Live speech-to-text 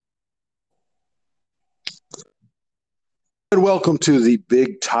And welcome to the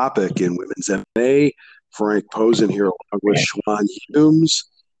big topic in women's MMA. Frank Posen here along with Schwan Humes.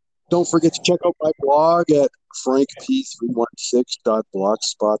 Don't forget to check out my blog at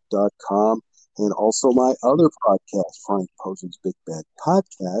frankp316.blogspot.com and also my other podcast, Frank Posen's Big Bad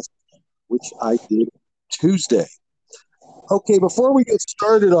Podcast, which I did Tuesday. Okay, before we get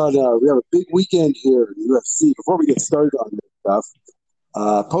started on, we have a big weekend here in UFC. Before we get started on this stuff,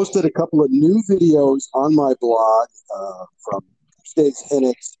 posted a couple of new videos on my blog from Tuesday's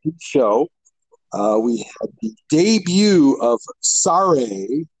NXT show. We had the debut of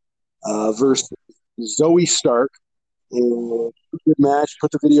Sarray versus Zoe Stark. And good match.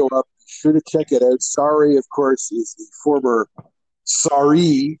 Put the video up. Be sure to check it out. Sarray, of course, is the former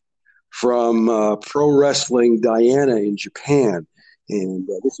Sari from Pro Wrestling Diana in Japan. And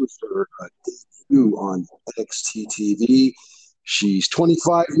this was her debut on NXT TV. She's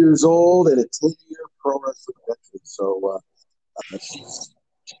 25 years old and a 10-year pro wrestling veteran. So she's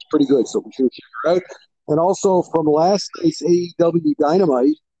pretty good. So be sure to check her out. And also from last night's AEW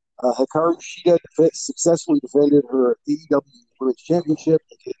Dynamite, Hikaru Shida successfully defended her AEW Women's Championship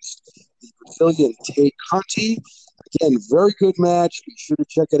against the Brazilian Tay Conti. Again, very good match. Be sure to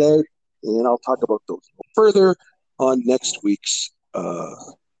check it out. And I'll talk about those further on next week's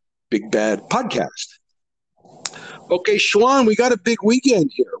Big Bad Podcast. Okay, Schwan, we got a big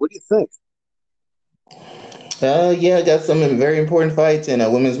weekend here. What do you think? Yeah, I got some very important fights in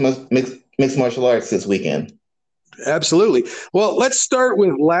women's mixed martial arts this weekend. Absolutely. Well, let's start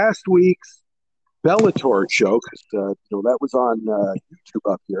with last week's Bellator show because that was on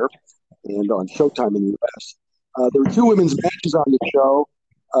YouTube up here and on Showtime in the U.S. There were two women's matches on the show.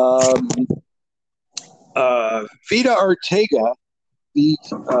 Vida Ortega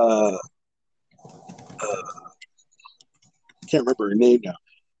beat I can't remember her name now.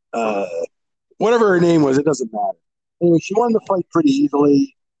 Whatever her name was, it doesn't matter. Anyway, she won the fight pretty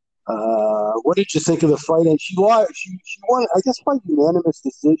easily. What did you think of the fight? And she won, I guess, by unanimous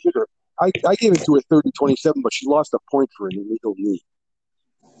decision. Or I gave it to her 30-27, but she lost a point for an illegal knee.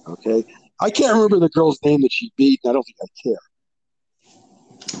 Okay, I can't remember the girl's name that she beat, and I don't think I care.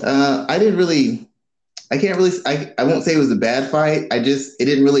 I won't say it was a bad fight. It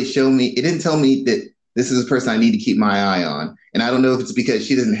didn't really show me. It didn't tell me that this is a person I need to keep my eye on. And I don't know if it's because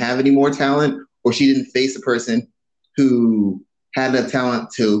she doesn't have any more talent or she didn't face a person who had that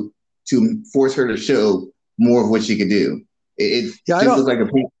talent to force her to show more of what she could do. It just looks like a...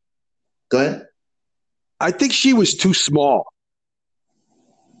 Go ahead. I think she was too small.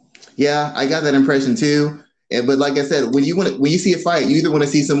 Yeah, I got that impression too. But like I said, when you see a fight, you either want to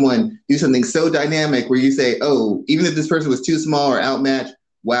see someone do something so dynamic where you say, oh, even if this person was too small or outmatched,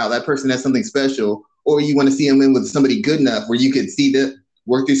 wow, that person has something special. Or you want to see him win with somebody good enough where you could see that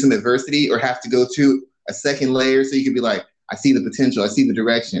work through some adversity or have to go to a second layer so you could be like, I see the potential, I see the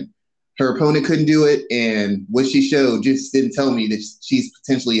direction. Her opponent couldn't do it, and what she showed just didn't tell me that she's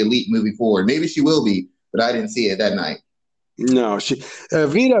potentially elite moving forward. Maybe she will be, but I didn't see it that night. No,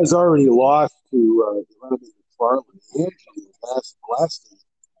 Vida has already lost to Farley and last time.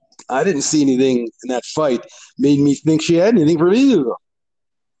 I didn't see anything in that fight made me think she had anything for either of them.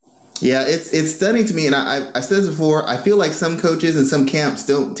 Yeah, it's stunning to me, and I said this before. I feel like some coaches and some camps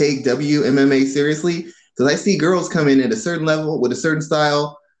don't take WMMA seriously because I see girls come in at a certain level with a certain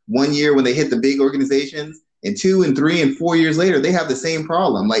style 1 year when they hit the big organizations, and 2 and 3 and 4 years later they have the same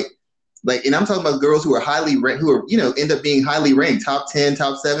problem. Like, and I'm talking about girls who are highly ranked, who are end up being highly ranked, top 10,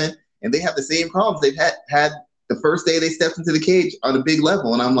 top 7, and they have the same problems they've had the first day they stepped into the cage on a big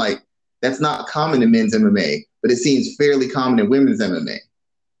level. And I'm like, that's not common in men's MMA, but it seems fairly common in women's MMA.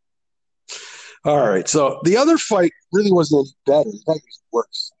 All right, so the other fight really wasn't any better. In fact, it was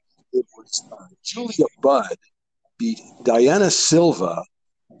worse. It was Julia Budd beat Diana Silva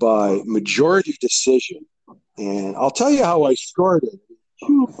by majority decision. And I'll tell you how I scored it.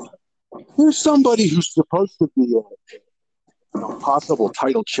 Here's somebody who's supposed to be a possible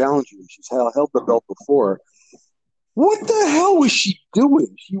title challenger. She's held the belt before. What the hell was she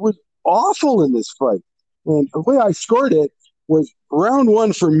doing? She was awful in this fight. And the way I scored it was round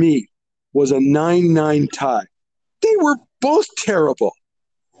 1 for me was a 9-9 tie. They were both terrible.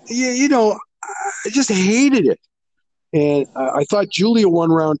 I just hated it. And I thought Julia won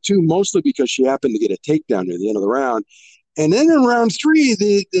round 2 mostly because she happened to get a takedown near the end of the round. And then in round 3,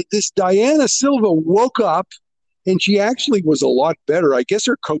 this Diana Silva woke up, and she actually was a lot better. I guess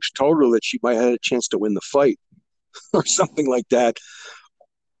her coach told her that she might have had a chance to win the fight or something like that.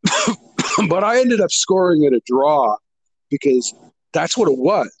 But I ended up scoring it a draw because that's what it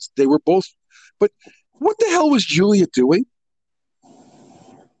was. They were both. But what the hell was Julia doing?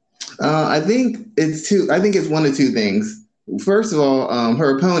 I think it's one of two things. First of all,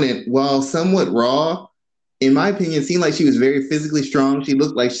 her opponent, while somewhat raw, in my opinion, seemed like she was very physically strong. She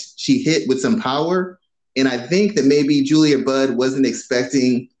looked like she hit with some power. And I think that maybe Julia Budd wasn't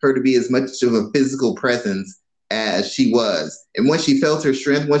expecting her to be as much of a physical presence as she was. And once she felt her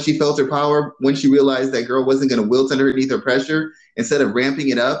strength, once she felt her power, once she realized that girl wasn't going to wilt underneath her pressure, instead of ramping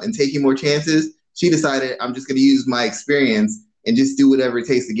it up and taking more chances, she decided, I'm just going to use my experience and just do whatever it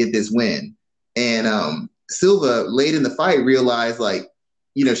takes to get this win. And Silva, late in the fight, realized, like,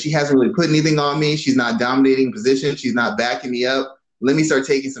 she hasn't really put anything on me. She's not dominating position. She's not backing me up. Let me start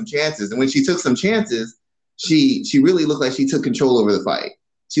taking some chances. And when she took some chances, she really looked like she took control over the fight.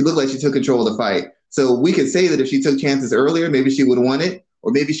 She looked like she took control of the fight. So we could say that if she took chances earlier, maybe she would have won it,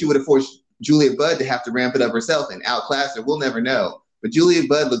 or maybe she would have forced Julia Budd to have to ramp it up herself and outclass her. We'll never know. But Julia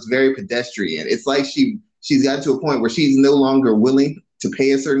Budd looks very pedestrian. It's like she's gotten to a point where she's no longer willing to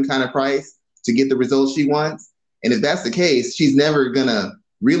pay a certain kind of price to get the results she wants. And if that's the case, she's never gonna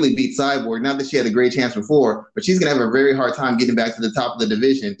really beat Cyborg. Not that she had a great chance before, but she's gonna have a very hard time getting back to the top of the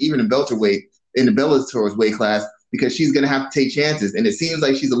division, even in welterweight, in the Bellator's weight class, because she's gonna have to take chances. And it seems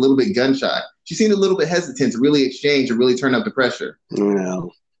like she's a little bit gun shy. She seemed a little bit hesitant to really exchange or really turn up the pressure.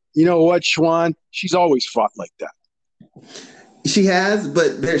 Well, you know what, Schwan? She's always fought like that. She has,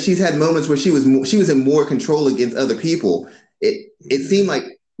 but she's had moments where she was in more control against other people. It seemed like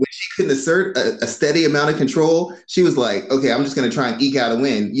when she couldn't assert a steady amount of control, she was like, okay, I'm just going to try and eke out a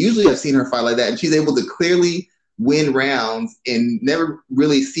win. Usually I've seen her fight like that, and she's able to clearly win rounds and never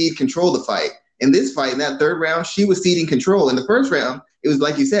really cede control of the fight. In this fight, in that third round, she was ceding control. In the first round, it was,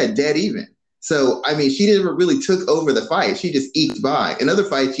 like you said, dead even. So, I mean, she never really took over the fight. She just eked by. In other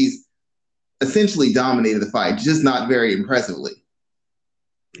fights, she's essentially dominated the fight, just not very impressively.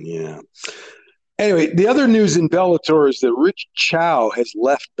 Yeah. Anyway, the other news in Bellator is that Rich Chow has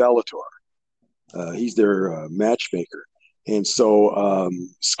left Bellator. He's their matchmaker. And so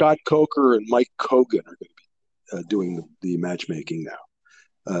Scott Coker and Mike Kogan are going to be doing the matchmaking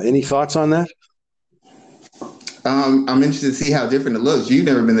now. Any thoughts on that? I'm interested to see how different it looks. You've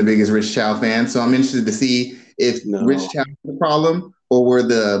never been the biggest Rich Chow fan, so I'm interested to see if Rich Chow is the problem or were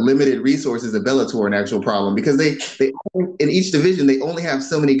the limited resources of Bellator an actual problem, because they in each division they only have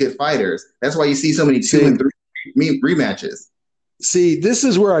so many good fighters. That's why you see so many 2 and 3 rematches. See, this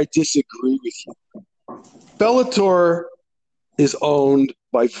is where I disagree with you. Bellator is owned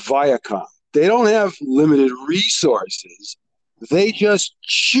by Viacom. They don't have limited resources. They just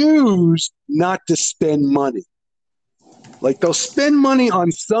choose not to spend money. Like, they'll spend money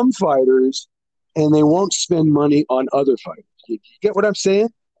on some fighters and they won't spend money on other fighters. You get what I'm saying?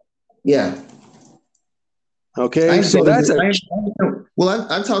 Yeah. Okay. So that's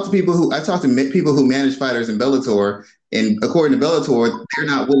well, I've talked to people who manage fighters in Bellator, and according to Bellator, they're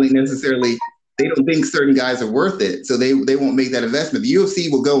not willing necessarily. They don't think certain guys are worth it, so they won't make that investment. The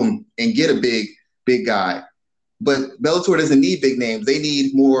UFC will go and get a big guy, but Bellator doesn't need big names. They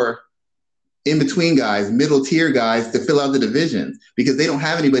need more in-between guys, middle-tier guys to fill out the divisions, because they don't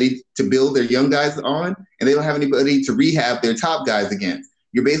have anybody to build their young guys on, and they don't have anybody to rehab their top guys against.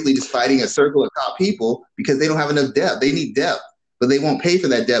 You're basically just fighting a circle of top people because they don't have enough depth. They need depth, but they won't pay for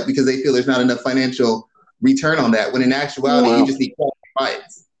that depth because they feel there's not enough financial return on that, when in actuality, you just need quality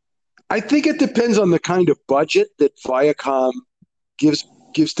fights. I think it depends on the kind of budget that Viacom gives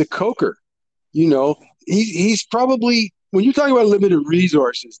to Coker. You know, he's probably, when you're talking about limited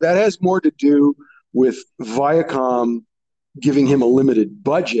resources, that has more to do with Viacom giving him a limited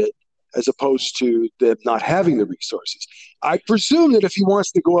budget as opposed to them not having the resources. I presume that if he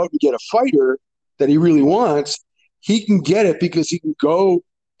wants to go out and get a fighter that he really wants, he can get it because he can go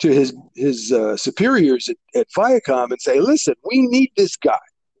to his superiors at Viacom and say, listen, we need this guy.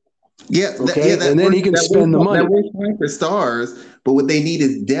 Yeah, okay, and then he can spend the money. That works fine for stars, but what they need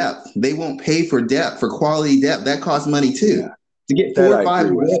is depth. They won't pay for depth, for quality depth. That costs money too. Yeah, to get 4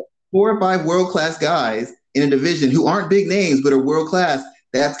 or 5 world-class guys in a division who aren't big names but are world-class,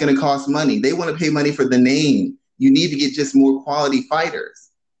 that's going to cost money. They want to pay money for the name. You need to get just more quality fighters.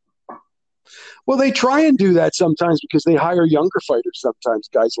 Well, they try and do that sometimes because they hire younger fighters sometimes,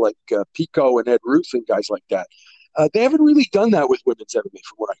 guys like Pico and Ed Ruth and guys like that. They haven't really done that with women's MMA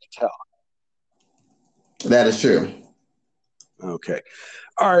from what I can tell. That is true. Okay.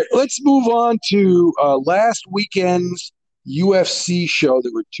 All right, let's move on to last weekend's UFC show.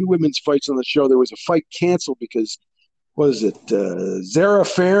 There were 2 women's fights on the show. There was a fight canceled because, what is it, Zara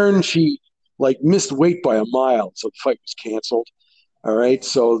Farron, she missed weight by a mile, so the fight was canceled. All right,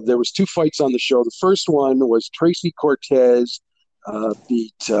 so there was 2 fights on the show. The first one was Tracy Cortez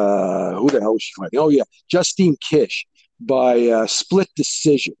beat, who the hell was she fighting? Oh, yeah, Justine Kish by split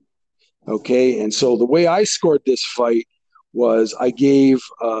decision. Okay, and so the way I scored this fight was I gave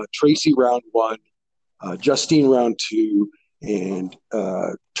Tracy round 1, Justine round 2, and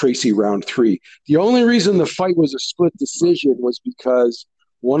Tracy round 3. The only reason the fight was a split decision was because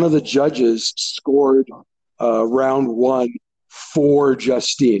one of the judges scored round 1 for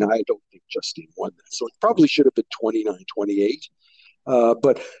Justine. I don't think Justine won that, so it probably should have been 29-28.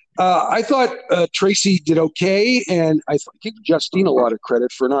 But I thought Tracy did okay, and I give Justine a lot of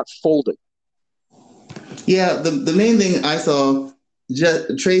credit for not folding. Yeah, the main thing I saw,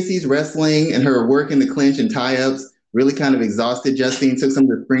 Tracy's wrestling and her work in the clinch and tie-ups really kind of exhausted Justine, took some of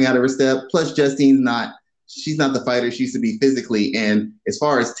the spring out of her step. Plus, she's not the fighter she used to be physically. And as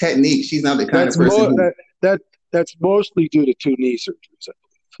far as technique, she's not the kind of person that's mostly due to 2 knee surgeries.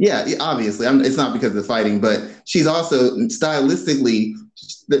 Yeah, obviously. It's not because of the fighting, but she's also stylistically,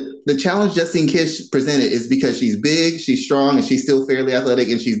 the challenge Justine Kish presented is because she's big, she's strong, and she's still fairly athletic,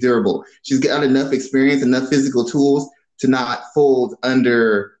 and she's durable. She's got enough experience, enough physical tools to not fold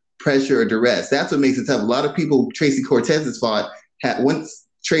under pressure or duress. That's what makes it tough. A lot of people Tracy Cortez has fought, once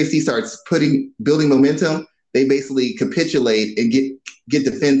Tracy starts building momentum, they basically capitulate and get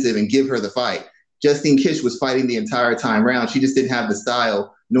defensive and give her the fight. Justine Kish was fighting the entire time round. She just didn't have the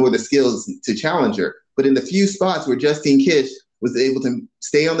style nor the skills to challenge her. But in the few spots where Justine Kish was able to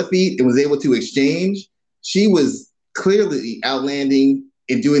stay on the feet and was able to exchange, she was clearly outlanding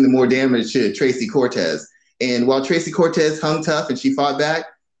and doing the more damage to Tracy Cortez. And while Tracy Cortez hung tough and she fought back,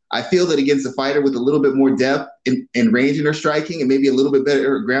 I feel that against a fighter with a little bit more depth and range in her striking and maybe a little bit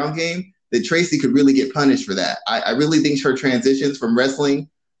better ground game, that Tracy could really get punished for that. I really think her transitions from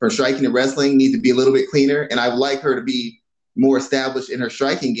striking to wrestling need to be a little bit cleaner. And I would like her to be more established in her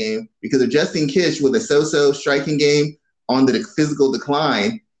striking game, because if Justine Kish with a so-so striking game on the physical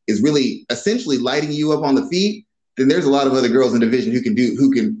decline is really essentially lighting you up on the feet, then there's a lot of other girls in the division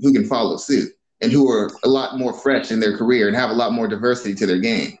who can follow suit and who are a lot more fresh in their career and have a lot more diversity to their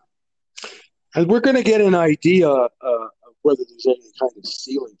game. And we're going to get an idea of whether there's any kind of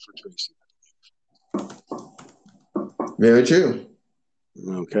ceiling for Tracy. Very true.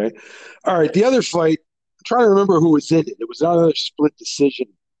 Okay. All right. The other fight, I'm trying to remember who was in it. It was another split decision.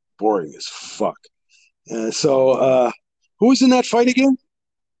 Boring as fuck. So who was in that fight again?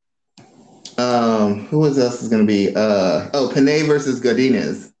 Who else is going to be? Panay versus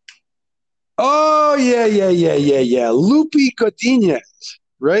Godinez. Oh, yeah. Lupi Godinez,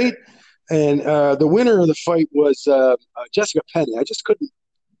 right? And the winner of the fight was Jessica Penne. I just couldn't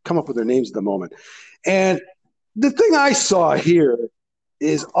come up with their names at the moment. And the thing I saw here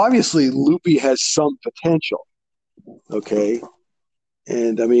is obviously Lupi has some potential, okay?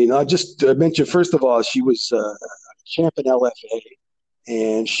 And I mean, I'll just mention, first of all, she was a champ in LFA,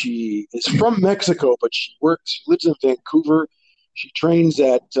 and she is from Mexico, but she lives in Vancouver. She trains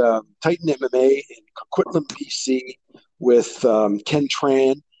at Titan MMA in Coquitlam, BC with Ken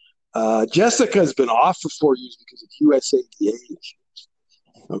Tran. Jessica's been off for 4 years because of USADA issues,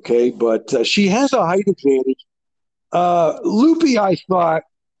 okay? But she has a height advantage. Lupi, I thought,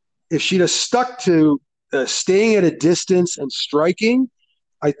 if she'd have stuck to staying at a distance and striking,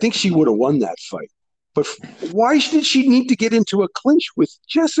 I think she would have won that fight. But why did she need to get into a clinch with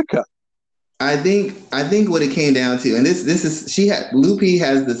Jessica? I think what it came down to, and Lupi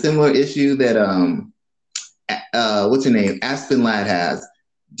has the similar issue that what's her name, Aspen Ladd has.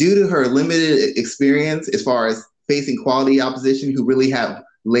 Due to her limited experience as far as facing quality opposition who really have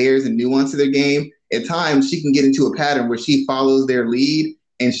layers and nuance to their game, at times she can get into a pattern where she follows their lead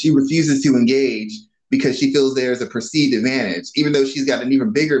and she refuses to engage because she feels there's a perceived advantage, even though she's got an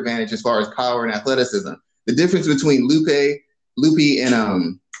even bigger advantage as far as power and athleticism. The difference between Lupi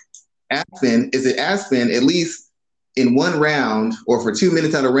and Aspen is that Aspen, at least in one round or for 2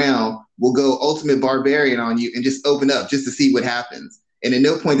 minutes out of round, will go ultimate barbarian on you and just open up just to see what happens. And at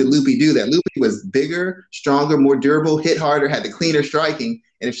no point did Lupi do that. Lupi was bigger, stronger, more durable, hit harder, had the cleaner striking.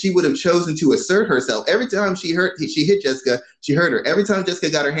 And if she would have chosen to assert herself, every time she hit Jessica, she hurt her. Every time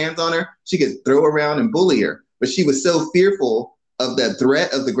Jessica got her hands on her, she could throw around and bully her. But she was so fearful of that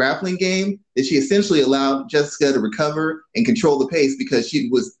threat of the grappling game that she essentially allowed Jessica to recover and control the pace because she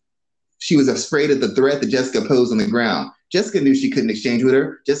was afraid of the threat that Jessica posed on the ground. Jessica knew she couldn't exchange with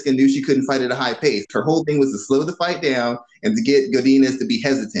her. Jessica knew she couldn't fight at a high pace. Her whole thing was to slow the fight down and to get Godinez to be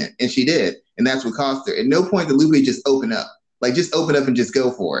hesitant. And she did. And that's what cost her. At no point did Lupi just open up. Like, just open up and just go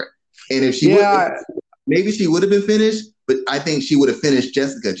for it. And if she maybe she would have been finished, but I think she would have finished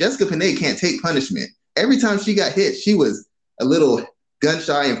Jessica. Jessica Penne can't take punishment. Every time she got hit, she was a little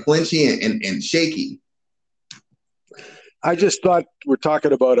gun-shy and flinchy and shaky. I just thought we're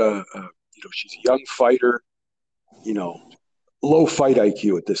talking about she's a young fighter, low fight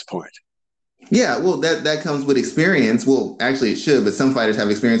IQ at this point. Yeah, well, that comes with experience. Well, actually, it should, but some fighters have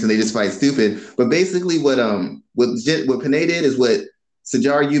experience and they just fight stupid. But basically, what Panay did is what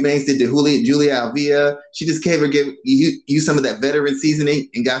Sajar Eubanks did to Julia Alvia. She just gave her use some of that veteran seasoning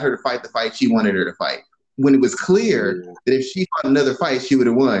and got her to fight the fight she wanted her to fight. When it was clear that if she fought another fight, she would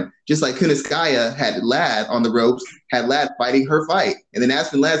have won. Just like Kunitskaya had Ladd on the ropes, had Ladd fighting her fight, and then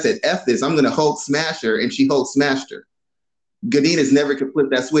Aspen Ladd said, "F this, I'm going to Hulk smash her," and she Hulk smashed her. Godinez never could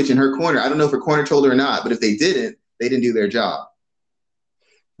flip that switch in her corner. I don't know if her corner told her or not, but if they didn't, they didn't do their job.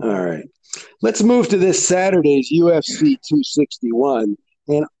 All right. Let's move to this Saturday's UFC 261.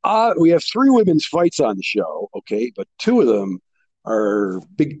 And we have 3 women's fights on the show, okay? But 2 of them are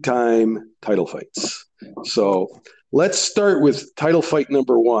big-time title fights. So let's start with title fight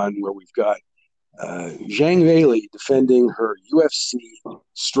number 1, where we've got Zhang Weili defending her UFC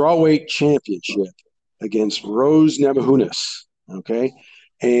strawweight championship against Rose Namajunas, okay?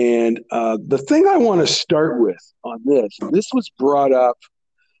 And the thing I want to start with on this was brought up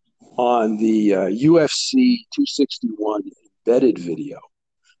on the UFC 261 embedded video,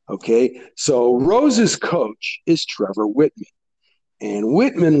 okay? So Rose's coach is Trevor Whitman. And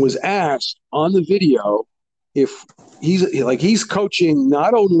Whitman was asked on the video if he's coaching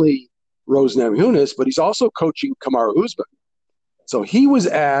not only Rose Namajunas, but he's also coaching Kamaru Usman. So he was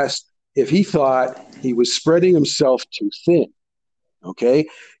asked if he thought he was spreading himself too thin, okay?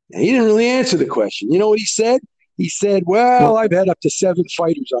 And he didn't really answer the question. You know what he said? He said, well, I've had up to 7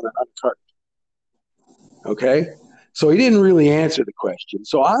 fighters on a card, okay? So he didn't really answer the question.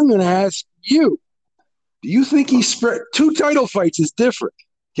 So I'm going to ask you, do you think he spread 2 title fights is different,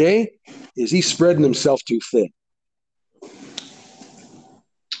 okay? Is he spreading himself too thin?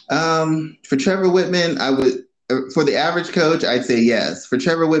 For Trevor Whitman, for the average coach, I'd say yes. For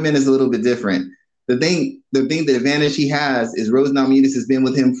Trevor Whitman, it's a little bit different. The advantage he has is Rose Namajunas has been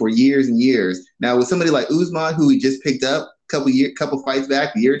with him for years and years. Now, with somebody like Usman, who he just picked up a couple fights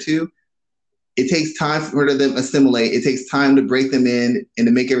back, a year or 2, it takes time for them to assimilate. It takes time to break them in and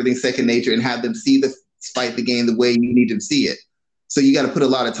to make everything second nature and have them see the game the way you need to see it. So you got to put a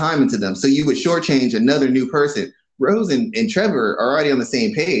lot of time into them. So you would shortchange another new person. Rose and Trevor are already on the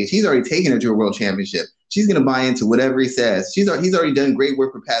same page. He's already taken her to a world championship. She's going to buy into whatever he says. He's already done great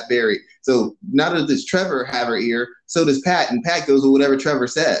work for Pat Barry. So not only does Trevor have her ear, so does Pat, and Pat goes with whatever Trevor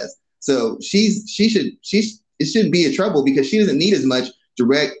says. So it shouldn't be a trouble because she doesn't need as much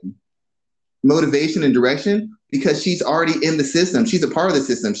direct motivation and direction because she's already in the system. She's a part of the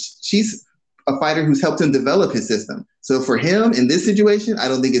system. She's a fighter who's helped him develop his system. So for him in this situation, I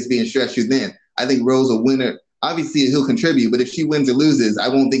don't think it's being stretched too thin. I think Rose will win it. Obviously, he'll contribute, but if she wins or loses, I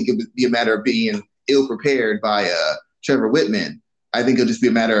won't think it would be a matter of being ill-prepared by Trevor Whitman. I think it'll just be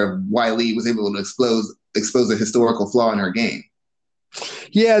a matter of Weili was able to expose a historical flaw in her game.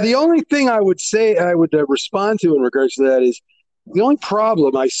 Yeah, the only thing I would respond to in regards to that is the only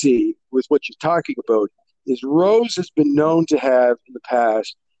problem I see with what you're talking about is Rose has been known to have in the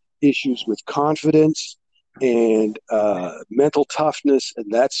past issues with confidence and mental toughness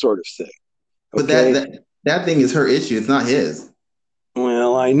and that sort of thing. Okay? But that thing is her issue. It's not his.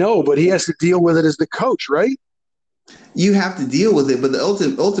 Well, I know, but he has to deal with it as the coach, right? You have to deal with it, but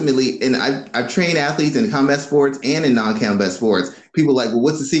ultimately, and I've trained athletes in combat sports and in non-combat sports. People are like, well,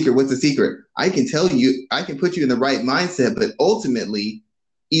 what's the secret? What's the secret? I can tell you, I can put you in the right mindset, but ultimately,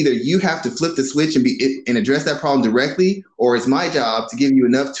 either you have to flip the switch and address that problem directly, or it's my job to give you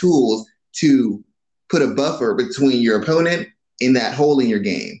enough tools to put a buffer between your opponent and that hole in your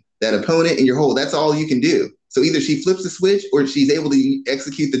game. That opponent and your hole, that's all you can do. So either she flips the switch or she's able to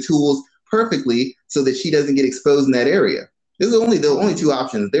execute the tools perfectly so that she doesn't get exposed in that area. There's the only 2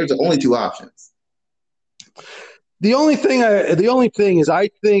 options. There's the only 2 options. The only thing is I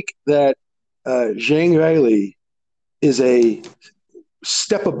think that Zhang Weili is a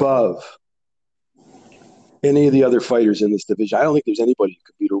step above any of the other fighters in this division. I don't think there's anybody who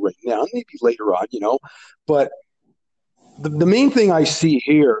could beat her right now. Maybe later on, but the main thing I see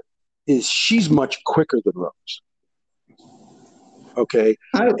here is she's much quicker than Rose. Okay.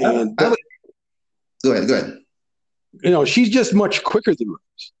 Go ahead. She's just much quicker than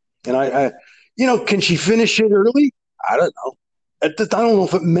Rose. And I can she finish it early? I don't know. I don't know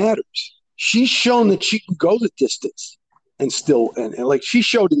if it matters. She's shown that she can go the distance and still, and like she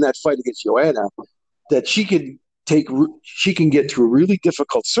showed in that fight against Joanna, that she can get through really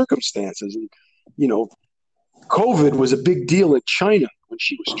difficult circumstances. And, COVID was a big deal in China when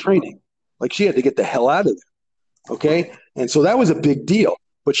she was training. Like she had to get the hell out of there. Okay. And so that was a big deal,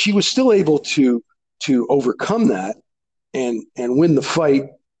 but she was still able to overcome that and win the fight.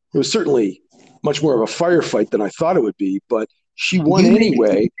 It was certainly much more of a firefight than I thought it would be, but she won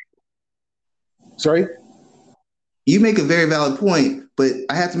anyway. Sorry? You make a very valid point, but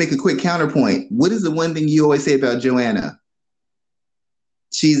I have to make a quick counterpoint. What is the one thing you always say about Joanna?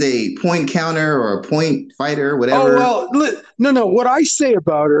 She's a point counter or a point fighter, whatever. Oh, well, no. What I say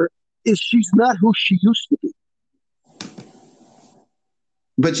about her is she's not who she used to be.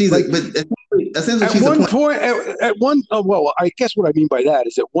 But she's Like, but essentially at she's one a point. point, well, I guess what I mean by that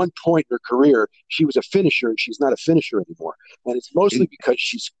is at one point in her career, she was a finisher and she's not a finisher anymore. And it's mostly because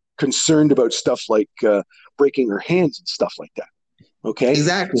she's concerned about stuff like breaking her hands and stuff like that. Okay.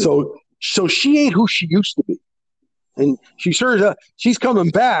 Exactly. So she ain't who she used to be. And she's coming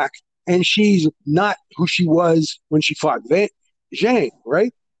back and she's not who she was when she fought Zhang,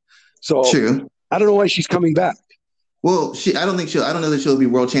 right? So True. I don't know why she's coming back. Well, I don't know that she'll be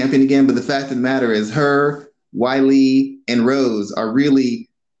world champion again, but the fact of the matter is her, Wiley, and Rose are really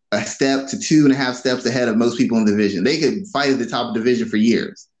a step to 2.5 steps ahead of most people in the division. They could fight at the top of the division for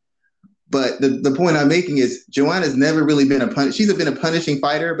years. But the point I'm making is Joanna's never really been she's been a punishing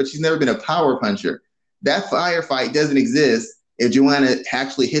fighter, but she's never been a power puncher. That firefight doesn't exist if Joanna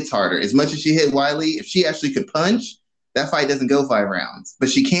actually hits harder. As much as she hit Wiley, if she actually could punch, that fight doesn't go 5 rounds.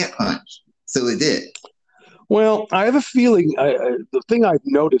 But she can't punch, so it did. Well, I have a feeling the thing I've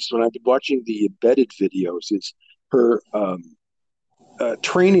noticed when I've been watching the embedded videos is her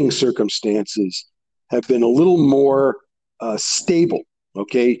training circumstances have been a little more stable.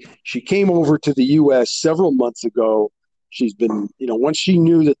 Okay. She came over to the U.S. several months ago. She's been, once she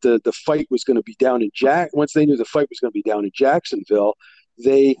knew that the fight was going to be down in once they knew the fight was going to be down in Jacksonville,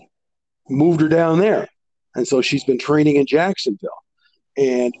 they moved her down there. And so she's been training in Jacksonville.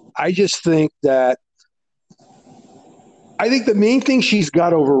 And I just think that the main thing she's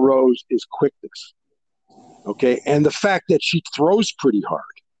got over Rose is quickness. Okay. And the fact that she throws pretty hard.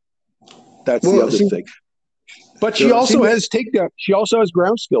 That's the other thing. But she also has takedown. She also has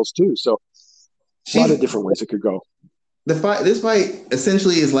ground skills too. So a lot of different ways it could go. This fight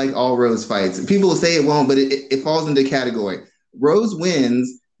essentially is like all Rose fights. People will say it won't, but it falls into the category. Rose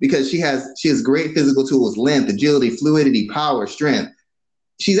wins because she has great physical tools, length, agility, fluidity, power, strength.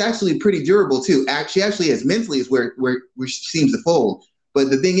 She's actually pretty durable too. She actually has mentally is where she seems to fold. But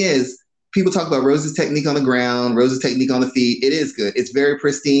the thing is, people talk about Rose's technique on the ground, Rose's technique on the feet. It is good. It's very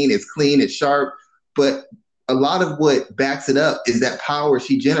pristine. It's clean. It's sharp. But a lot of what backs it up is that power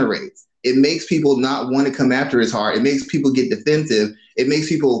she generates. It makes people not want to come after as hard. It makes people get defensive. It makes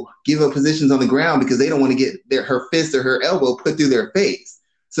people give up positions on the ground because they don't want to get her fist or her elbow put through their face.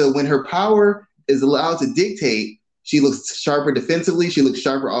 So when her power is allowed to dictate, she looks sharper defensively. She looks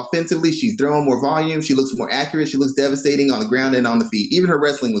sharper offensively. She's throwing more volume. She looks more accurate. She looks devastating on the ground and on the feet. Even her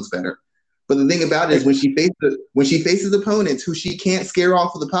wrestling looks better. But the thing about it is when she faces opponents who she can't scare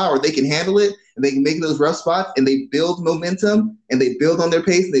off with the power, they can handle it and they can make those rough spots and they build momentum and they build on their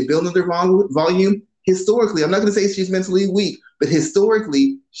pace and they build on their volume. Historically, I'm not going to say she's mentally weak, but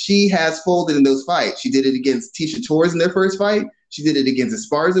historically, she has folded in those fights. She did it against Tecia Torres in their first fight. She did it against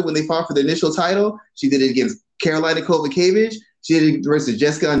Esparza when they fought for the initial title. She did it against Carolina Kovacevic. She did it versus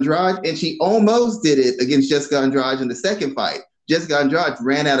Jessica Andrade, and she almost did it against Jessica Andrade in the second fight. Jessica Andrade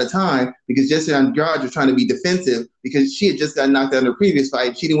ran out of time because Jessica Andrade was trying to be defensive because she had just got knocked out in her previous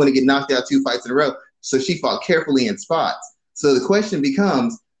fight. She didn't want to get knocked out 2 fights in a row, so she fought carefully in spots. So the question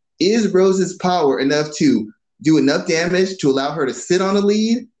becomes, is Rose's power enough to do enough damage to allow her to sit on a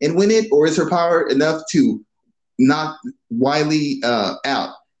lead and win it, or is her power enough to knock Wiley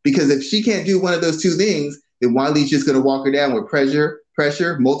out? Because if she can't do one of those 2 things, then Wiley's just going to walk her down with pressure,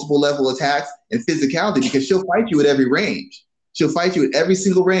 multiple level attacks, and physicality because she'll fight you at every range. She'll fight you at every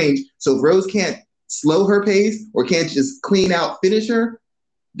single range. So if Rose can't slow her pace or can't just clean out finish her,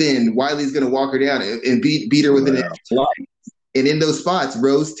 then Wiley's going to walk her down and beat her within the line. And in those spots,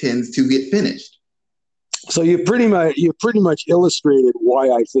 Rose tends to get finished. So you pretty much illustrated why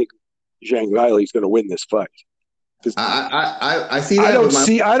I think Zhang Weili is going to win this fight. I see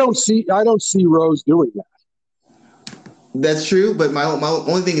that. I don't see Rose doing that. That's true, but my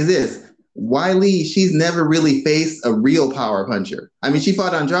only thing is this. Wiley, she's never really faced a real power puncher. I mean, she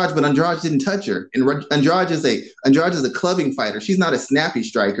fought Andrade, but Andrade didn't touch her. And Andrade is a clubbing fighter. She's not a snappy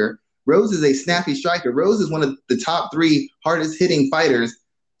striker. Rose is a snappy striker. Rose is one of the top 3 hardest hitting fighters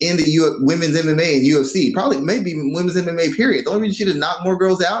in the women's MMA and UFC. Probably maybe women's MMA period. The only reason she did knock more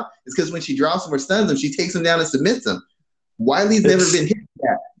girls out is because when she drops them or stuns them, she takes them down and submits them. Wiley's never been hit with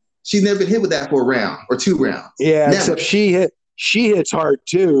that. She's never been hit with that for a round or 2 rounds. Yeah, never. Except she hits hard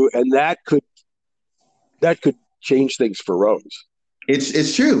too, and that could change things for Rose.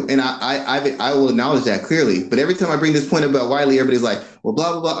 It's true, and I will acknowledge that clearly. But every time I bring this point about Wiley, everybody's like, well,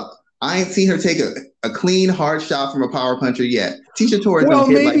 blah blah blah. I ain't seen her take a clean, hard shot from a power puncher yet. Tecia Torres Well,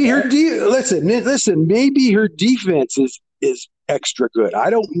 don't hit like maybe her that. listen. Maybe her defense is extra good. I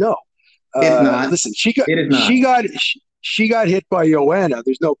don't know. It's not. Listen, It is not. she got hit by Joanna.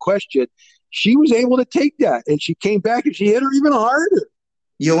 There's no question. She was able to take that, and she came back and she hit her even harder.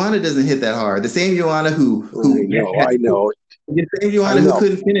 Joanna doesn't hit that hard. The same Joanna I know. the same Joanna who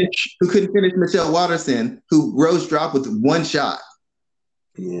couldn't finish Michelle Watterson, who Rose dropped with one shot.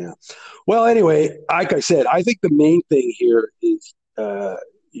 Yeah. Well, anyway, like I said, I think the main thing here is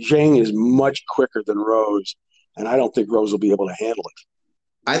Zhang is much quicker than Rose, and I don't think Rose will be able to handle it.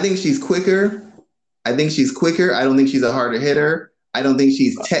 I think she's quicker. I don't think she's a harder hitter. I don't think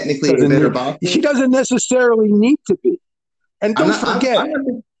she's technically a better boxer. She doesn't necessarily need to be. And don't forget.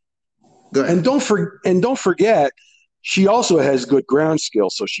 Go ahead. And don't forget, she also has good ground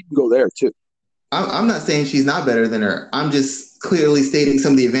skills, so she can go there too. I'm not saying she's not better than her. I'm just clearly stating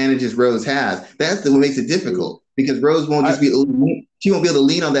some of the advantages Rose has. That's what makes it difficult because Rose won't just she won't be able to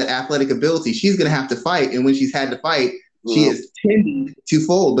lean on that athletic ability. She's going to have to fight, and when she's had to fight, she is tending to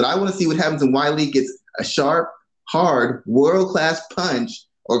fold. But I want to see what happens when Weili gets a sharp, hard, world-class punch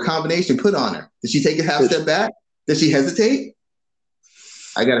or combination put on her. Does she take a half step back? Does she hesitate?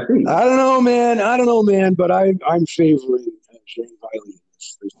 I gotta see. I don't know, man. But I'm favoring Zhang Weili.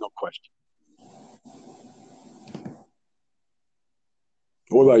 There's no question.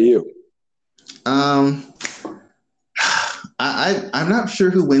 What about you? I'm not sure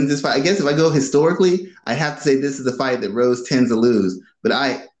who wins this fight. I guess if I go historically, I have to say this is the fight that Rose tends to lose. But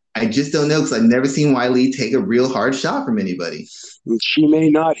I just don't know because I've never seen Weili take a real hard shot from anybody. She may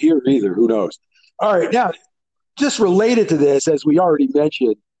not here either. Who knows? All right, now just related to this, as we already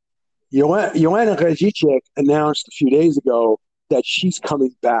mentioned, Joanna Jędrzejczyk announced a few days ago that she's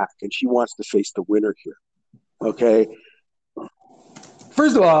coming back and she wants to face the winner here. Okay.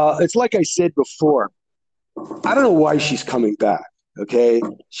 First of all, it's like I said before. I don't know why she's coming back. Okay.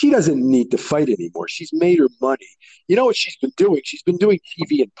 She doesn't need to fight anymore. She's made her money. You know what she's been doing? She's been doing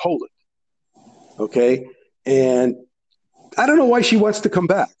TV in Poland. Okay. And I don't know why she wants to come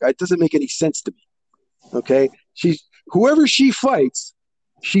back. It doesn't make any sense to me. Okay. Whoever she fights,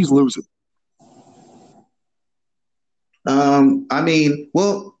 she's losing. I mean,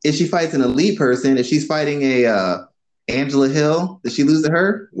 well, if she fights an elite person, if she's fighting a Angela Hill, does she lose to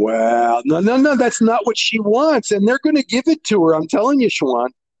her? Well, no. That's not what she wants, and they're going to give it to her. I'm telling you, Shawan.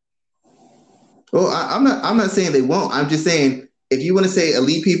 Well, I'm not saying they won't. I'm just saying if you want to say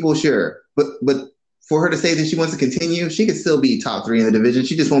elite people, sure, but for her to say that she wants to continue, she could still be top 3 in the division.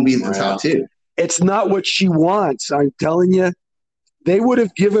 She just won't be in the top 2. It's not what she wants. I'm telling you, they would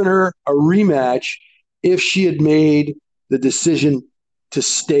have given her a rematch if she had made the decision to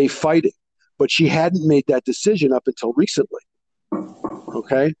stay fighting. But she hadn't made that decision up until recently.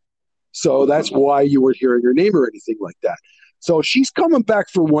 Okay? So that's why you weren't hearing her name or anything like that. So she's coming back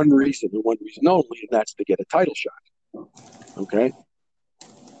for one reason and one reason only, and that's to get a title shot. Okay?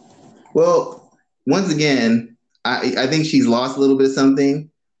 Well, once again, I think she's lost a little bit of something,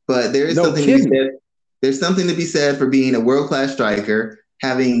 but there is something to be said. There's something to be said for being a world-class striker,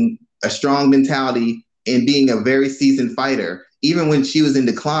 having a strong mentality, and being a very seasoned fighter. Even when she was in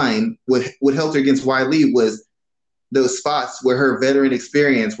decline, what helped her against Weili was those spots where her veteran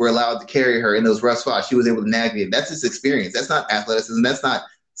experience were allowed to carry her in those rough spots. She was able to navigate. That's just experience. That's not athleticism. That's not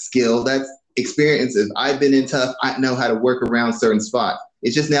skill. That's experience. If I've been in tough, I know how to work around certain spots.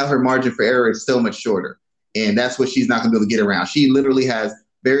 It's just now her margin for error is so much shorter. And that's what she's not going to be able to get around. She literally has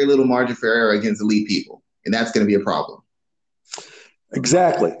very little margin for error against elite people. And that's going to be a problem.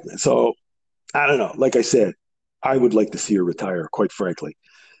 Exactly. So, I don't know. Like I said, I would like to see her retire, quite frankly.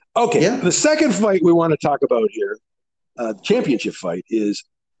 Okay, yeah. The second fight we want to talk about here, the championship fight, is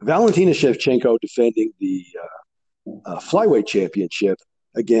Valentina Shevchenko defending the flyweight championship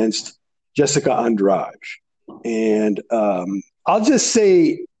against Jessica Andrade. And I'll just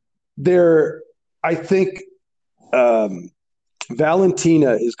say I think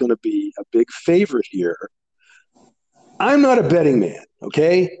Valentina is going to be a big favorite here. I'm not a betting man,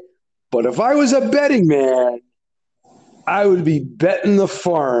 okay? But if I was a betting man, I would be betting the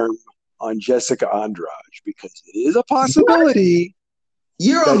farm on Jessica Andrade because it is a possibility. What?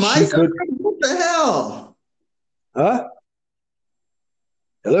 You're on my side? What the hell? Huh?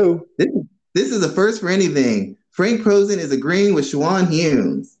 Hello? This is a first for anything. Frank Prosen is agreeing with Shawan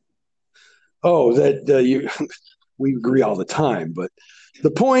Humes. Oh, we agree all the time. But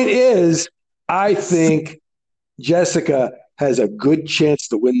the point is, I think Jessica has a good chance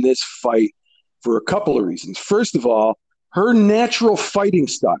to win this fight for a couple of reasons. First of all, her natural fighting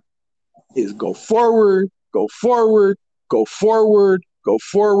style is go forward, go forward, go forward, go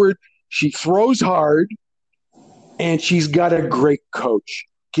forward. She throws hard, and she's got a great coach.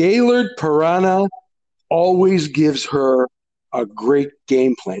 Gaylord Piranha always gives her a great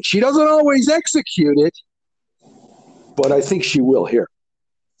game plan. She doesn't always execute it, but I think she will here.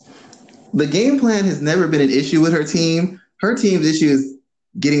 The game plan has never been an issue with her team. Her team's issue is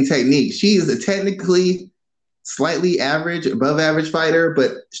getting technique. She is a technically slightly average, above average fighter,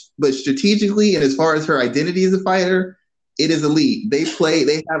 but strategically and as far as her identity as a fighter, it is elite. They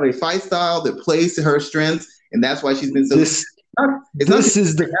have a fight style that plays to her strengths, and that's why she's been so. This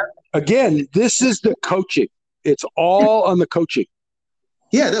is the coaching. It's all on the coaching.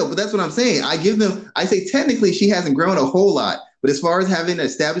 Yeah, no, but that's what I'm saying. I say technically she hasn't grown a whole lot, but as far as having an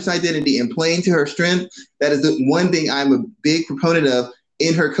established identity and playing to her strength, that is the one thing I'm a big proponent of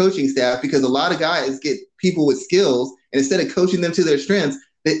in her coaching staff, because a lot of guys get people with skills, and instead of coaching them to their strengths,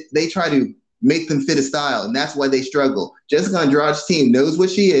 they try to make them fit a style, and that's why they struggle. Jessica Andrade's team knows what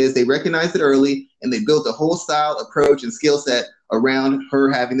she is. They recognized it early, and they built a whole style, approach, and skill set around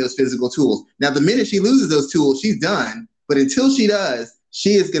her having those physical tools. Now, the minute she loses those tools, she's done, but until she does,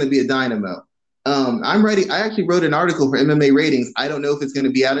 she is going to be a dynamo. I'm ready. I actually wrote an article for MMA Ratings. I don't know if it's going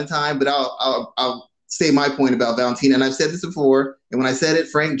to be out in time, but I'll say my point about Valentina. And I've said this before, and when I said it,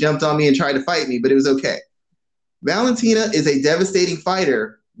 Frank jumped on me and tried to fight me, but it was okay. Valentina is a devastating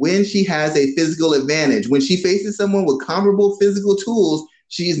fighter when she has a physical advantage. When she faces someone with comparable physical tools,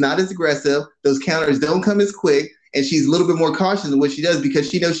 she's not as aggressive. Those counters don't come as quick, and she's a little bit more cautious in what she does because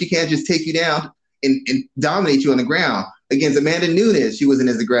she knows she can't just take you down and dominate you on the ground. Against Amanda Nunes, she wasn't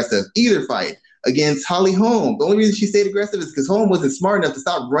as aggressive either fight. Against Holly Holm, the only reason she stayed aggressive is because Holm wasn't smart enough to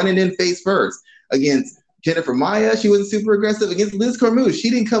stop running in face first. Against Jennifer Maia, she wasn't super aggressive. Against Liz Carmouche, she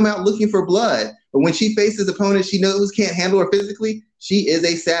didn't come out looking for blood. But when she faces opponents she knows can't handle her physically, she is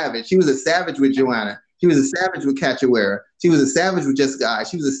a savage. She was a savage with Joanna. She was a savage with Cachoeira. She was a savage with Jessica Eye.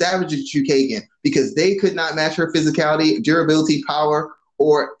 She was a savage with Chookagian because they could not match her physicality, durability, power,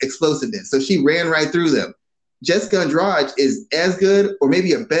 or explosiveness. So she ran right through them. Jessica Andrade is as good or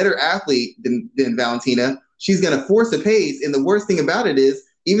maybe a better athlete than Valentina. She's going to force a pace. And the worst thing about it is,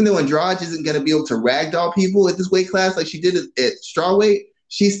 even though Andrade isn't going to be able to ragdoll people at this weight class like she did at strawweight,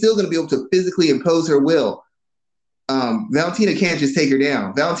 she's still going to be able to physically impose her will. Valentina can't just take her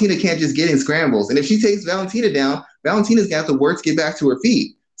down. Valentina can't just get in scrambles. And if she takes Valentina down, Valentina's going to have to work to get back to her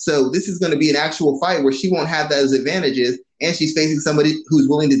feet. So this is going to be an actual fight where she won't have those advantages, and she's facing somebody who's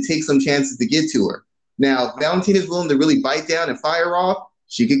willing to take some chances to get to her. Now, Valentina's willing to really bite down and fire off,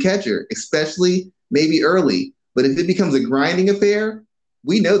 she could catch her, especially maybe early. But if it becomes a grinding affair,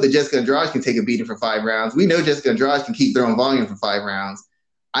 we know that Jessica Andrade can take a beating for 5 rounds. We know Jessica Andrade can keep throwing volume for 5 rounds.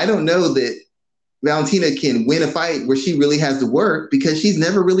 I don't know that Valentina can win a fight where she really has to work, because she's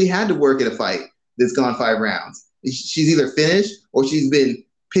never really had to work at a fight that's gone 5 rounds. She's either finished or she's been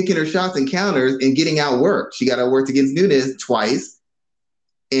picking her shots and counters and getting outworked. She got outworked against Nunes twice.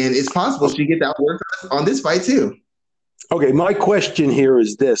 And it's possible she gets outworked on this fight too. Okay, my question here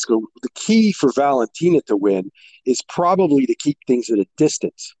is this. The key for Valentina to win is probably to keep things at a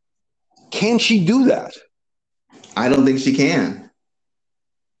distance. Can she do that? I don't think she can.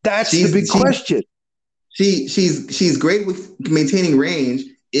 That's the big question. She's great with maintaining range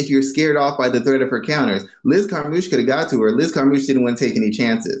if you're scared off by the threat of her counters. Liz Carmouche could have got to her. Liz Carmouche didn't want to take any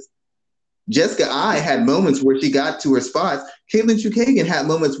chances. Jessica Eye had moments where she got to her spots. Caitlin Chookagian had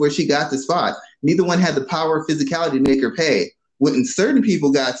moments where she got to spots. Neither one had the power or physicality to make her pay. When certain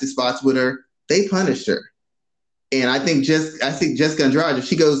people got to spots with her, they punished her. And I think Jessica Andrade, if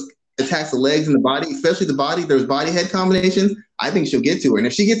she goes attacks the legs and the body, especially the body, those body head combinations, I think she'll get to her. And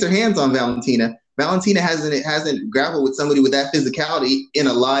if she gets her hands on Valentina hasn't grappled with somebody with that physicality in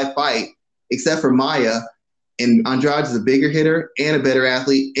a live fight, except for Maia. And Andrade is a bigger hitter and a better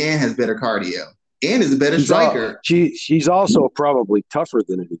athlete and has better cardio and is a better striker. She's also probably tougher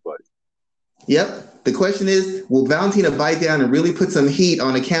than anybody. Yep. The question is, will Valentina bite down and really put some heat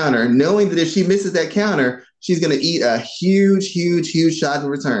on a counter, knowing that if she misses that counter, she's going to eat a huge, huge, huge shot in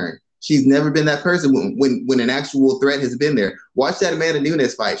return? She's never been that person when an actual threat has been there. Watch that Amanda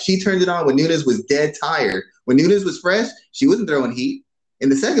Nunes fight. She turned it on when Nunes was dead tired. When Nunes was fresh, she wasn't throwing heat. In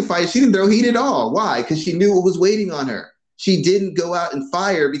the second fight, she didn't throw heat at all. Why? Because she knew what was waiting on her. She didn't go out and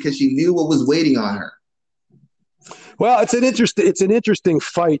fire because she knew what was waiting on her. Well, it's an interesting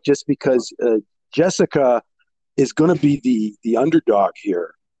fight just because Jessica is going to be the underdog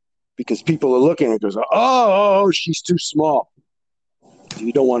here, because people are looking at it and goes, oh, she's too small.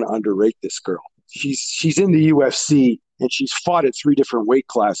 You don't want to underrate this girl. She's in the UFC and she's fought at 3 different weight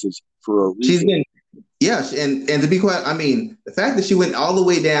classes for a reason. Yes, and to be quite, I mean, the fact that she went all the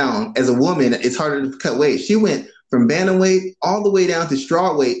way down as a woman, it's harder to cut weight. She went from bantamweight all the way down to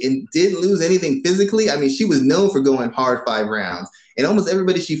strawweight and didn't lose anything physically. I mean, she was known for going hard 5 rounds. And almost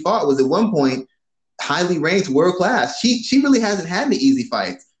everybody she fought was at one point highly ranked, world class. She really hasn't had any easy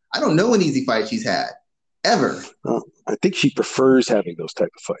fights. I don't know an easy fight she's had ever. I think she prefers having those type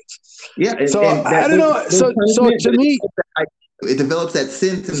of fights. Yeah. I don't know. So to me, it develops that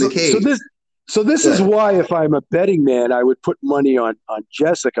sense in the cage. So this is why, if I'm a betting man, I would put money on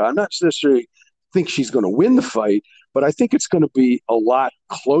Jessica. I'm not necessarily think she's going to win the fight, but I think it's going to be a lot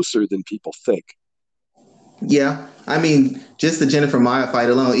closer than people think. Yeah, I mean, just the Jennifer Maia fight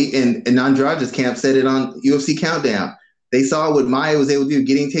alone, and Andrade's camp said it on UFC Countdown. They saw what Maia was able to do,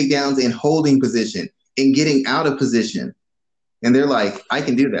 getting takedowns in holding position and getting out of position. And they're like, I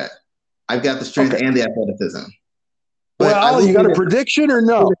can do that. I've got the strength and the athleticism. But well, you got a prediction or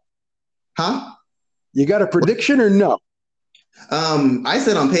no? Huh? You got a prediction or no? I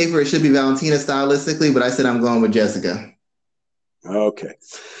said on paper it should be Valentina stylistically, but I said I'm going with Jessica. Okay.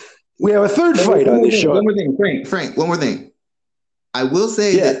 We have a third fight on this show. One more thing, Frank, one more thing. I will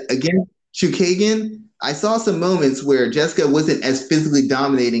say that against Chookagian, I saw some moments where Jessica wasn't as physically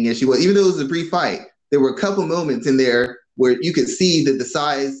dominating as she was. Even though it was a brief fight, there were a couple moments in there where you could see that the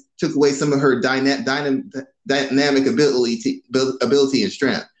size took away some of her dynamic ability and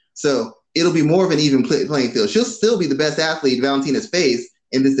strength. So it'll be more of an even playing field. She'll still be the best athlete Valentina's faced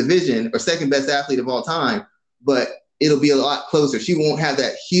in this division, or second best athlete of all time, but it'll be a lot closer. She won't have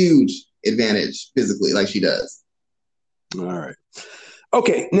that huge advantage physically like she does. All right.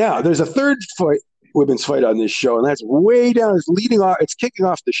 Okay, now there's a third women's fight on this show, and that's way down. It's kicking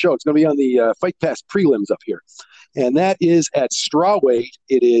off the show. It's going to be on the Fight Pass prelims up here, and that is at strawweight.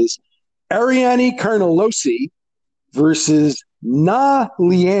 It is Ariane Carnelossi versus Na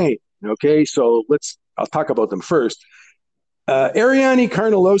Liang. Okay, so I'll talk about them first. Ariane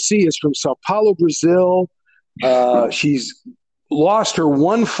Carnelossi is from Sao Paulo, Brazil. She's lost her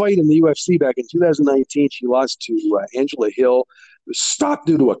one fight in the UFC back in 2019. She lost to Angela Hill. It was stopped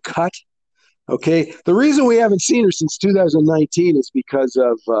due to a cut. Okay, the reason we haven't seen her since 2019 is because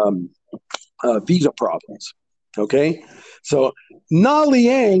of visa problems. Okay, so Na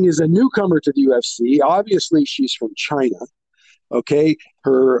Liang is a newcomer to the UFC. Obviously, she's from China. Okay,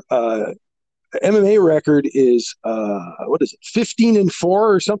 her MMA record is 15-4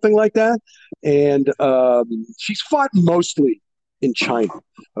 or something like that, and she's fought mostly in China.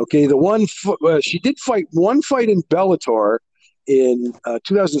 Okay, she did fight one fight in Bellator in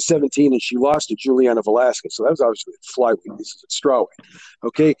 2017, and she lost to Juliana Velasquez. So that was obviously at flyweight. This is at strawweight.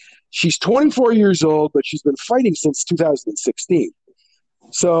 Okay, she's 24 years old, but she's been fighting since 2016.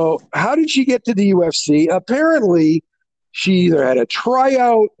 So how did she get to the UFC? Apparently, she either had a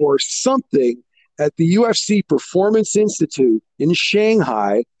tryout or something at the UFC Performance Institute in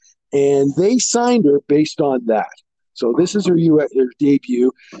Shanghai, and they signed her based on that. So this is her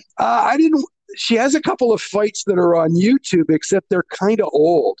debut. She has a couple of fights that are on YouTube, except they're kind of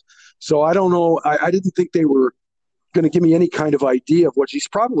old. So I don't know. I didn't think they were going to give me any kind of idea of what she's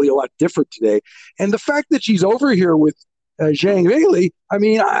probably a lot different today. And the fact that she's over here with Zhang Weili, I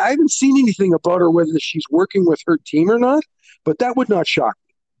mean, I haven't seen anything about her, whether she's working with her team or not, but that would not shock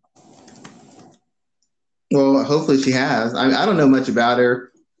me. Well, hopefully she has. I don't know much about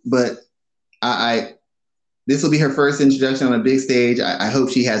her, but this will be her first introduction on a big stage. I hope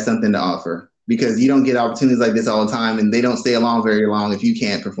she has something to offer, because you don't get opportunities like this all the time, and they don't stay along very long if you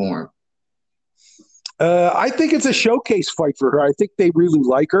can't perform. I think it's a showcase fight for her. I think they really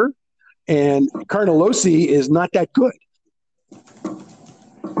like her, and Carnelossi is not that good.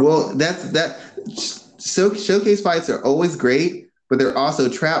 Well, showcase fights are always great, but they're also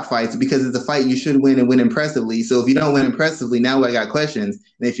trap fights, because it's a fight you should win and win impressively. So if you don't win impressively, now I got questions.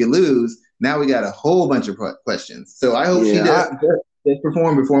 And if you lose, now we got a whole bunch of questions. So I hope she does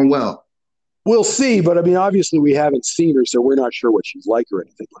perform well. We'll see, but I mean, obviously we haven't seen her, so we're not sure what she's like or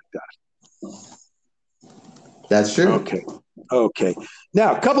anything like that. That's true. Okay.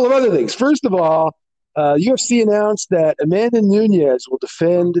 Now, a couple of other things. First of all, UFC announced that Amanda Nunes will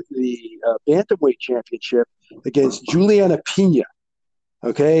defend the bantamweight championship against Juliana Pena.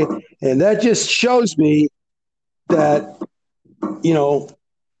 Okay, and that just shows me that,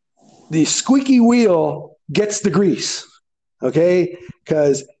 the squeaky wheel gets the grease. Okay,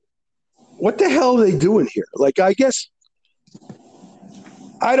 because what the hell are they doing here? Like, I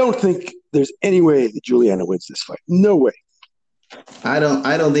don't think there's any way that Juliana wins this fight. No way. I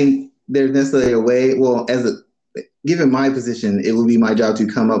don't think there's necessarily a way. Well, given my position, it will be my job to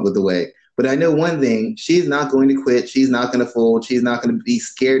come up with a way. But I know one thing: she's not going to quit. She's not going to fold. She's not going to be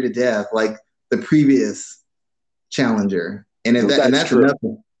scared to death like the previous challenger. And that's true. Enough.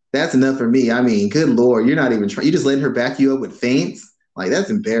 That's enough for me. I mean, good Lord, you're not even trying. You just letting her back you up with feints. Like, that's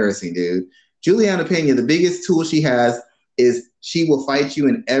embarrassing, dude. Juliana Pena, the biggest tool she has is she will fight you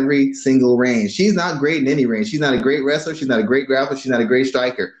in every single range. She's not great in any range. She's not a great wrestler. She's not a great grappler. She's not a great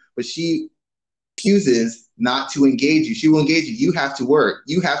striker. But she refuses not to engage you. She will engage you. You have to work.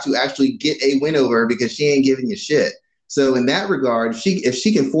 You have to actually get a win over her because she ain't giving you shit. So in that regard, if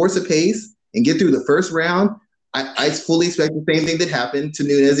she can force a pace and get through the first round, I fully expect the same thing that happened to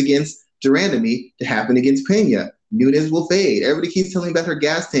Nunes against Durandamy to happen against Pena. Nunes will fade. Everybody keeps telling me about her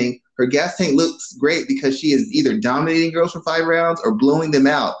gas tank. Her gas tank looks great because she is either dominating girls for 5 rounds or blowing them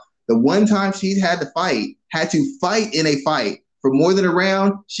out. The one time she's had to fight in a fight for more than a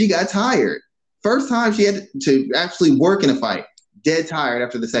round, she got tired. First time she had to actually work in a fight, dead tired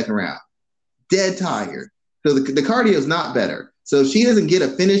after the second round. Dead tired. So the cardio is not better. So if she doesn't get a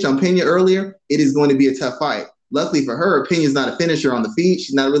finish on Pena earlier, it is going to be a tough fight. Luckily for her, Pena's not a finisher on the feet.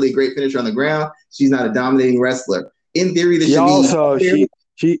 She's not really a great finisher on the ground. She's not a dominating wrestler. In theory, this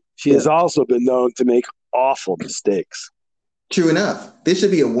she has also been known to make awful mistakes. True enough. This should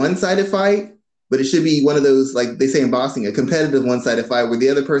be a one-sided fight, but it should be one of those, like they say in boxing, a competitive one-sided fight where the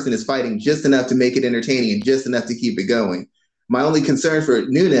other person is fighting just enough to make it entertaining and just enough to keep it going. My only concern for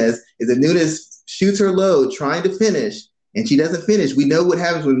Nunes is if Nunes shoots her load trying to finish and she doesn't finish. We know what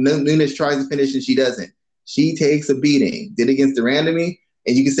happens when Nunes tries to finish and she doesn't. She takes a beating. Did against Durandamy,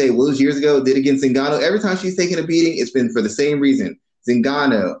 and you can say, well, it was years ago, did against Zingano. Every time she's taken a beating, it's been for the same reason.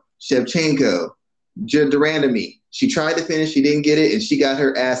 Zingano, Shevchenko, Durandamy. She tried to finish, she didn't get it, and she got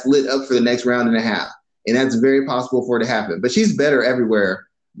her ass lit up for the next round and a half. And that's very possible for it to happen. But she's better everywhere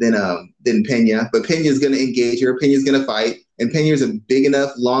than Pena. But Pena's going to engage her. Pena's going to fight. And Pena's a big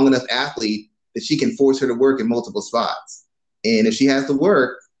enough, long enough athlete that she can force her to work in multiple spots. And if she has to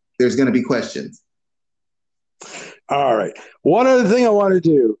work, there's going to be questions. All right. One other thing I want to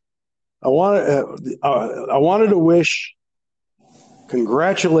do, I wanted to wish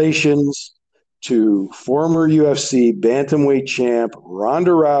congratulations to former UFC bantamweight champ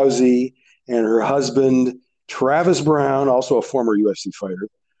Ronda Rousey and her husband Travis Brown, also a former UFC fighter.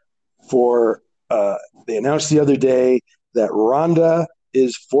 They announced the other day that Ronda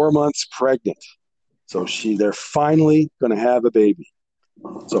is 4 months pregnant, so they're finally going to have a baby.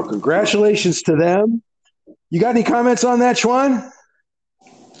 So congratulations to them. You got any comments on that, Schwan?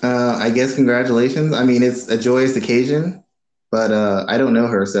 I guess congratulations. I mean, it's a joyous occasion, but I don't know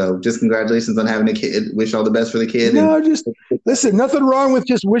her, so just congratulations on having a kid. Wish all the best for the kid. No, just listen. Nothing wrong with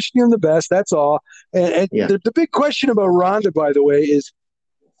just wishing him the best. That's all. And yeah. The big question about Ronda, by the way, is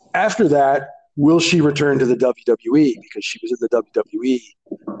after that, will she return to the WWE? Because she was in the WWE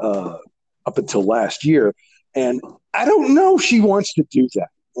up until last year, and I don't know if she wants to do that.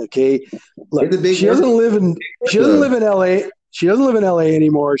 Okay, look, she doesn't live in LA. She doesn't live in LA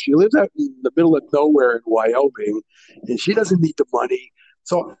anymore. She lives out in the middle of nowhere in Wyoming, and she doesn't need the money.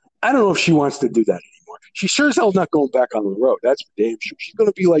 So I don't know if she wants to do that anymore. She sure as hell not going back on the road. That's for damn sure. She's going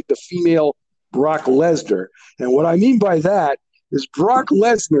to be like the female Brock Lesnar. And what I mean by that is Brock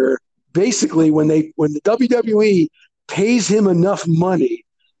Lesnar, basically, when the WWE pays him enough money,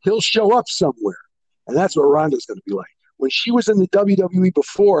 he'll show up somewhere. And that's what Ronda's going to be like. When she was in the WWE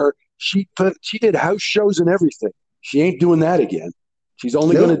before, she did house shows and everything. She ain't doing that again. She's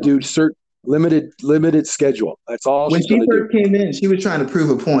only going to do certain limited schedule. That's all. When she first came in, she was trying to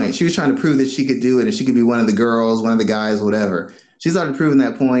prove a point. She was trying to prove that she could do it and she could be one of the girls, one of the guys, whatever. She started proving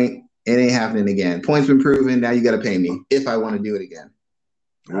that point. It ain't happening again. Point's been proven. Now you got to pay me if I want to do it again.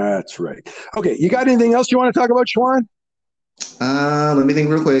 That's right. Okay, you got anything else you want to talk about, Schwan? Let me think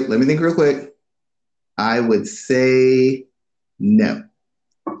real quick. I would say no.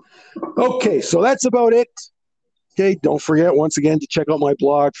 Okay, so that's about it. Okay, don't forget once again to check out my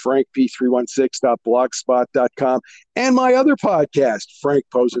blog, frankp316.blogspot.com, and my other podcast, Frank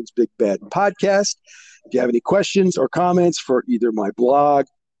Posen's Big Bad Podcast. If you have any questions or comments for either my blog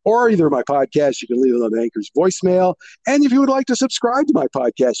or either my podcast, you can leave them on Anchor's voicemail. And if you would like to subscribe to my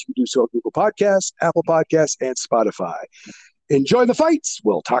podcast, you can do so at Google Podcasts, Apple Podcasts, and Spotify. Enjoy the fights.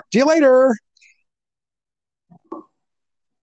 We'll talk to you later.